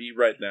really be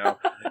right now.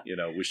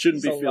 We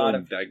shouldn't be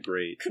feeling that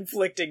great.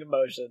 Conflicting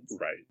emotions.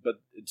 Right. But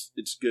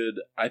it's good.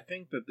 I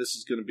think that this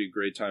is going to be a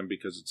great time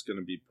because it's going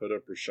to be put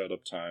up or shut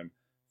up time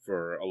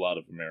for a lot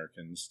of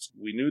Americans.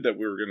 We knew that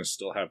we were going to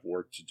still have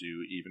work to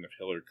do even if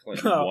Hillary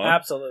Clinton won.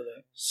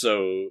 Absolutely.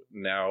 So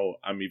now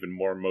I'm even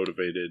more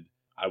motivated.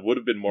 I would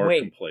have been more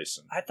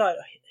complacent. I thought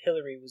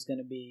Hillary was going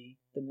to be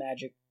the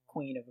magic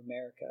queen of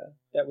America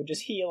that would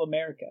just heal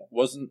America.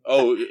 Wasn't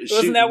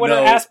that what her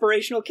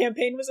aspirational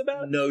campaign was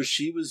about? No,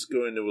 she was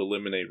going to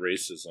eliminate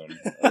racism.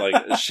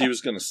 Like, she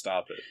was going to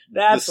stop it.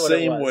 That's the what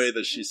same it was. way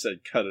that she said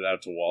cut it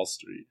out to Wall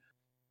Street.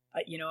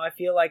 I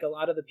feel like a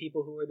lot of the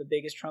people who are the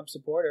biggest Trump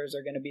supporters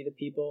are going to be the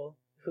people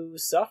who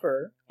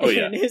suffer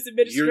in his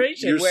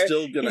administration. You're where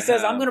still gonna he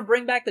says, I'm going to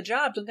bring back the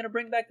jobs. I'm going to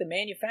bring back the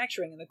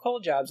manufacturing and the coal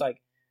jobs.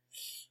 Like,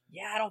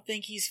 yeah, I don't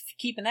think he's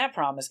keeping that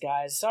promise,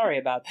 guys. Sorry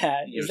about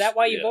that. Is that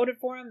why you voted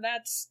for him?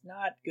 That's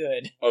not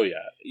good. Oh,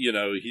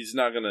 yeah. He's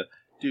not going to...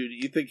 Dude,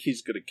 you think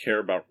he's going to care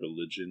about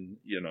religion?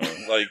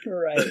 Like...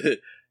 Right.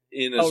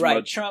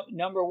 Much... Trump,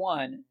 number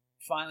one,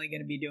 finally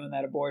going to be doing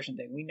that abortion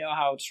thing. We know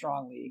how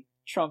strongly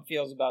Trump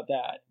feels about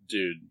that.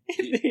 Dude,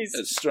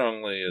 as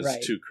strongly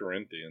as 2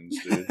 Corinthians,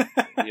 dude.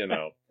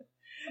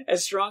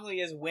 As strongly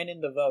as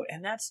winning the vote.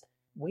 And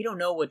we don't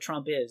know what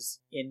Trump is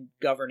in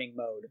governing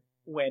mode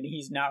when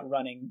he's not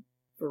running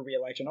for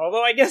re-election.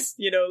 Although I guess,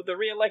 the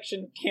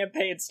re-election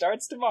campaign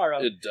starts tomorrow.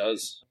 It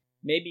does.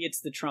 Maybe it's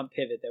the Trump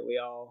pivot that we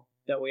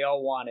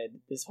all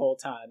wanted this whole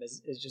time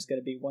is just going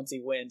to be once he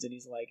wins and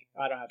he's like,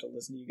 I don't have to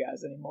listen to you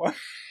guys anymore.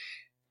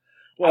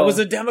 Well, I was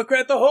a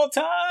Democrat the whole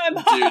time.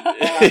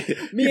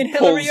 Dude, me and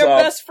Hillary are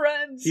best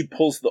friends. He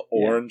pulls the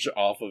orange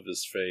off of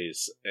his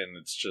face, and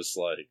it's just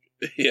like,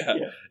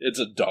 it's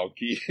a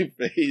donkey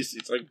face.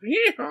 He's like,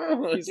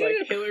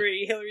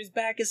 Hillary's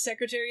back as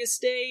Secretary of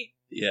State.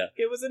 Yeah.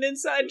 It was an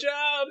inside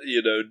job.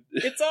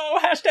 It's all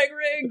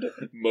 #rigged.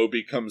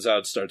 Moby comes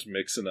out, starts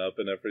mixing up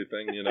and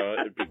everything,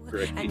 it'd be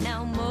great. And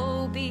now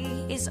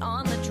Moby is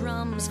on the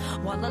drums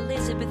while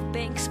Elizabeth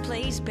Banks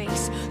plays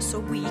bass, so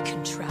we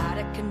can try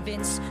to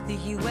convince the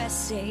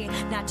USA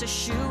not to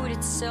shoot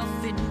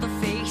itself in the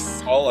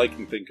face. All I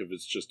can think of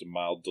is just a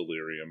mild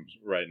delirium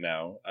right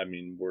now. I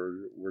mean,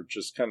 we're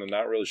just kind of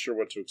not really sure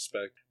what to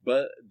expect.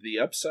 But the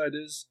upside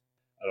is,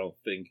 I don't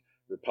think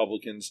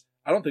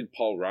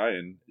Paul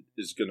Ryan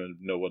is going to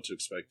know what to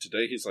expect.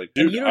 Today he's like,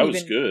 dude, I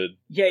was good.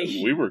 Yeah.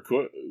 We were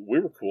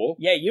cool.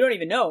 Yeah, you don't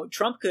even know.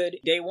 Trump could,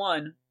 day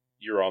one,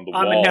 you're on the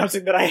wall. I'm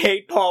announcing that I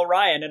hate Paul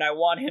Ryan and I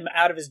want him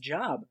out of his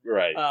job.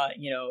 Right.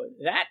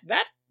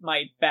 That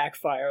might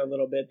backfire a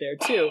little bit there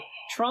too.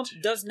 Trump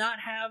does not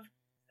have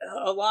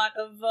a lot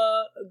of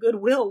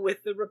goodwill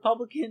with the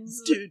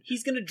Republicans. Dude,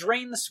 he's going to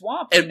drain the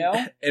swamp,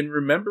 And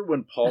remember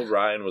when Paul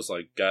Ryan was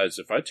like, guys,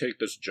 if I take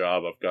this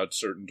job, I've got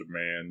certain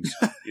demands.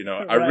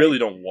 Right. I really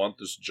don't want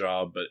this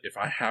job, but if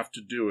I have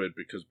to do it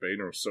because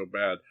Boehner was so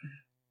bad,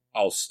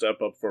 I'll step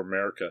up for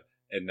America.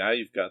 And now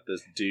you've got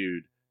this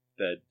dude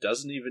that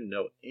doesn't even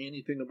know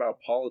anything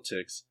about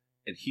politics,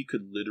 and he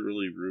could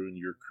literally ruin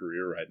your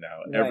career right now.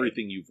 Right.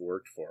 Everything you've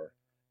worked for.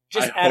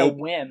 Just a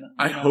whim.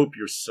 I hope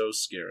you're so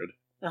scared.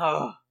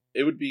 Oh.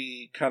 It would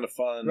be kind of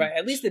fun. Right.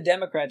 At least the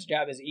Democrats'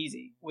 job is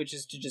easy, which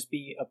is to just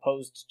be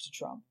opposed to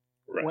Trump.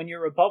 Right. When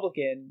you're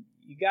Republican,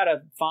 you got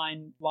to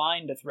find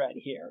line to thread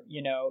here.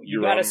 You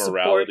got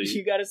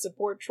to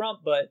support Trump,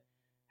 but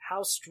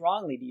how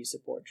strongly do you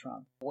support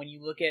Trump? When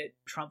you look at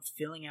Trump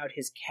filling out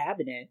his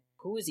cabinet,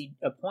 who is he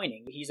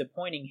appointing? He's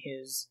appointing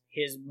his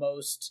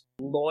most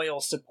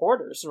loyal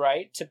supporters,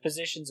 right, to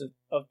positions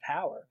of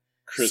power.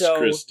 Chris so,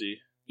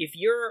 Christie. If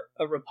you're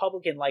a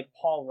Republican like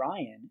Paul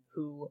Ryan,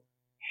 who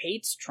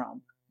hates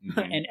Trump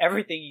and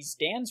everything he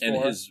stands for, and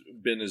has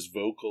been as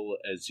vocal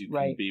as you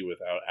can be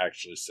without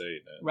actually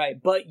saying it,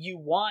 right? But you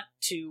want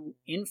to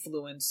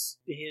influence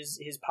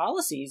his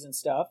policies and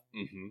stuff.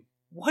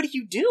 What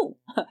do?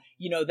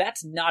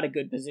 That's not a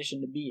good position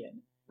to be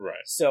in.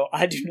 Right. So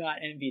I do not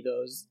envy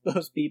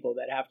those people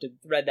that have to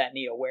thread that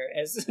needle.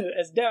 Whereas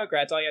as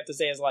Democrats, all you have to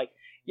say is like,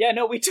 yeah,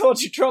 no, we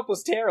told you Trump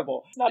was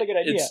terrible. It's not a good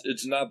idea.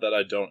 It's not that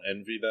I don't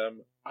envy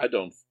them. I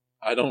don't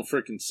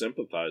freaking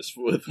sympathize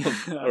with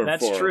them.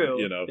 That's true.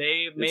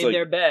 They made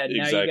their bed.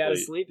 Exactly. Now you got to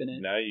sleep in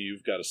it. Now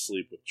you've got to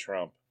sleep with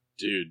Trump,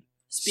 dude.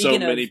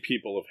 Many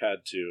people have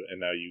had to, and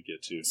now you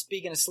get to.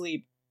 Speaking of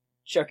sleep,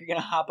 Chuck, you're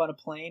gonna hop on a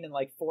plane in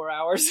like 4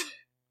 hours.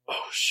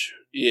 Oh shoot!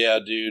 Yeah,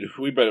 dude,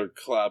 we better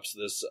collapse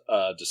this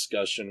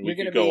discussion. We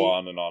could go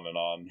on and on and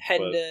on.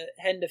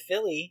 Heading to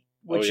Philly,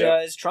 which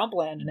is Trump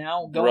land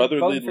now. Voting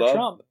for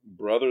Trump.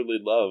 Brotherly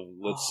love.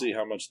 Let's see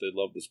how much they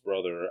love this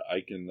brother.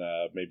 I can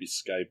maybe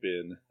Skype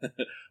in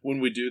when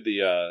we do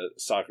the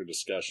soccer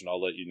discussion.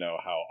 I'll let you know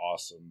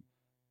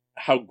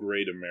how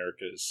great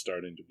America is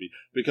starting to be,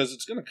 because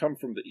it's going to come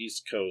from the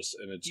East Coast,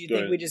 and it's. Do you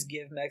think we just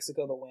give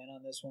Mexico the win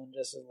on this one,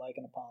 just as like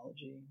an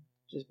apology?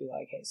 Just be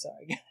like, hey,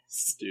 sorry,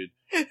 guys. Dude,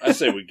 I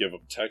say we give them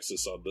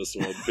Texas on this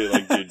one. Be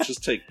like, dude,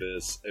 just take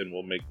this, and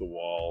we'll make the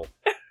wall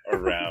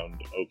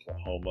around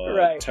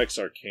Oklahoma,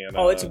 Texarkana.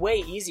 Oh, it's way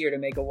easier to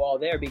make a wall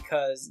there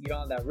because you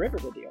don't have that river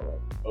to deal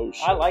with. Oh,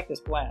 shit. I like this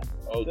plan.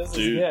 Oh, this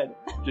dude, is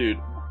good. Dude,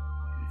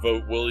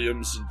 vote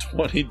Williams in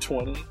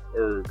 2020,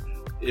 or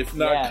if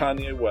not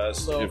Kanye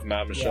West, if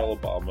not Michelle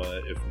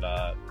Obama, if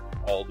not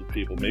all the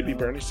people, maybe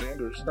Bernie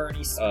Sanders.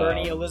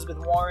 Bernie, Elizabeth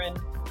Warren.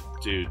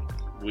 Dude.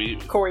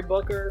 Cory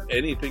Booker.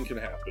 Anything can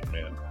happen,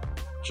 man.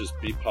 Just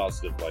be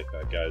positive like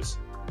that, guys.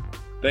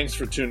 Thanks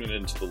for tuning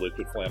into the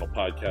Liquid Flannel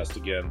Podcast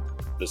again.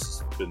 This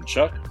has been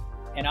Chuck.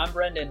 And I'm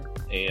Brendan.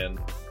 And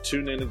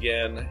tune in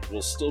again.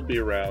 We'll still be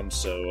around,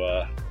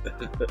 so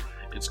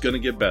it's going to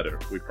get better.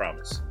 We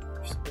promise.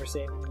 We're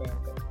saving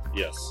America.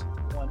 Yes.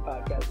 One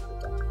podcast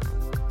at a time.